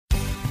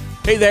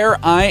Hey there,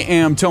 I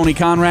am Tony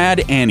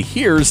Conrad, and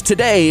here's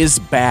today's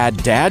bad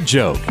dad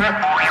joke.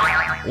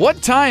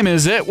 What time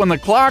is it when the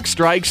clock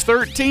strikes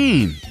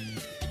 13?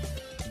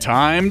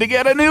 Time to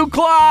get a new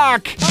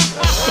clock!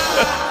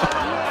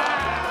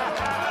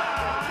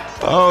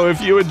 Oh,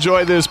 if you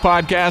enjoy this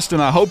podcast,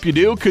 and I hope you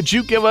do, could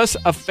you give us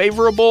a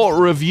favorable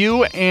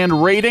review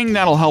and rating?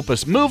 That'll help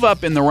us move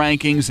up in the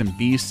rankings and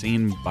be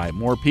seen by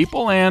more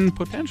people and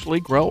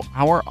potentially grow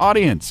our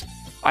audience.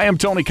 I am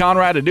Tony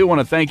Conrad. I do want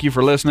to thank you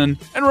for listening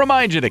and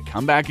remind you to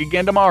come back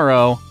again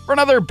tomorrow for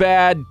another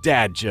bad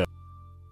dad joke.